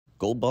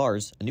gold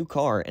bars, a new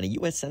car, and a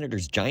U.S.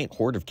 Senator's giant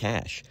hoard of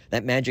cash.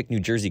 That magic New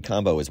Jersey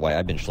combo is why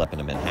I've been schlepping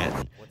to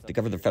Manhattan to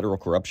cover the federal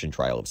corruption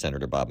trial of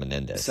Senator Bob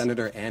Menendez. The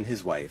senator and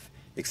his wife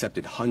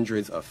accepted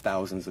hundreds of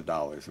thousands of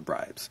dollars of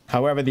bribes.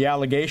 However, the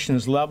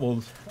allegations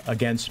leveled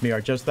against me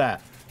are just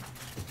that,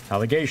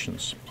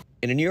 allegations.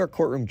 In a New York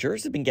courtroom,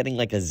 jurors have been getting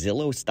like a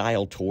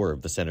Zillow-style tour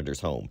of the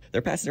senator's home.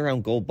 They're passing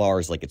around gold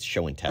bars like it's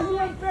show and tell.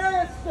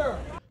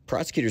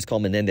 Prosecutors call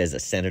Menendez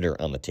a senator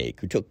on the take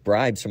who took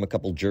bribes from a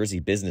couple Jersey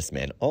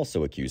businessmen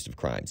also accused of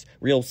crimes.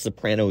 Real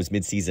Sopranos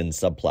mid-season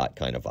subplot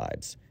kind of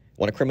vibes.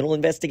 Want a criminal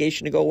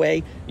investigation to go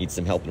away? Need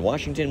some help in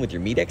Washington with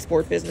your meat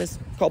export business?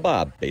 Call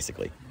Bob,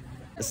 basically.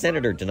 The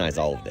senator denies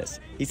all of this.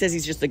 He says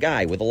he's just a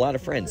guy with a lot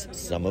of friends,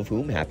 some of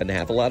whom happen to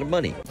have a lot of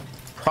money.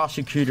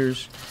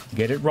 Prosecutors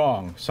get it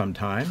wrong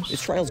sometimes.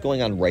 This trial's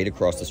going on right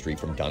across the street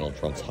from Donald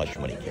Trump's hush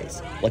money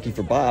case. Lucky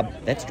for Bob,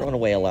 that's drawn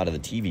away a lot of the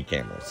TV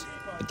cameras.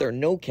 But there are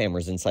no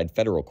cameras inside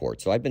federal court,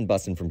 so I've been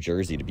busing from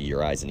Jersey to be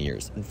your eyes and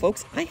ears. And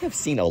folks, I have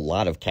seen a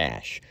lot of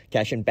cash.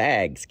 Cash in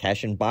bags,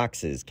 cash in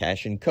boxes,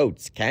 cash in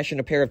coats, cash in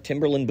a pair of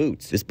Timberland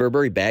boots. This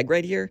Burberry bag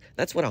right here,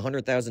 that's what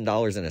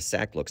 $100,000 in a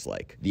sack looks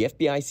like. The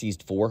FBI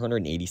seized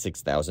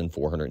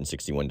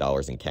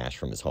 $486,461 in cash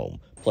from his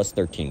home, plus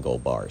 13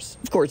 gold bars.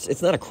 Of course,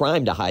 it's not a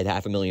crime to hide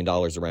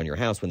 $500,000 around your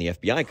house when the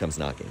FBI comes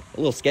knocking. A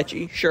little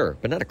sketchy, sure,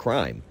 but not a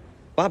crime.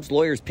 Bob's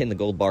lawyers pinned the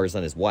gold bars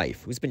on his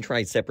wife, who's been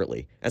tried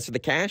separately. As for the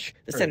cash,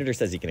 the senator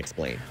says he can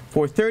explain.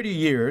 For 30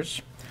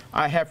 years,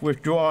 I have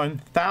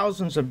withdrawn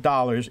thousands of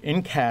dollars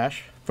in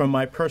cash from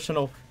my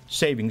personal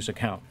savings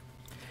account,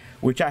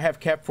 which I have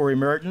kept for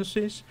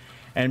emergencies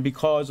and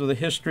because of the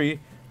history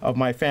of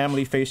my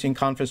family facing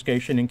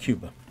confiscation in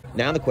Cuba.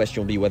 Now the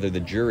question will be whether the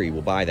jury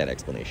will buy that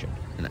explanation,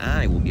 and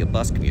I will be a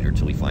bus commuter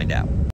till we find out.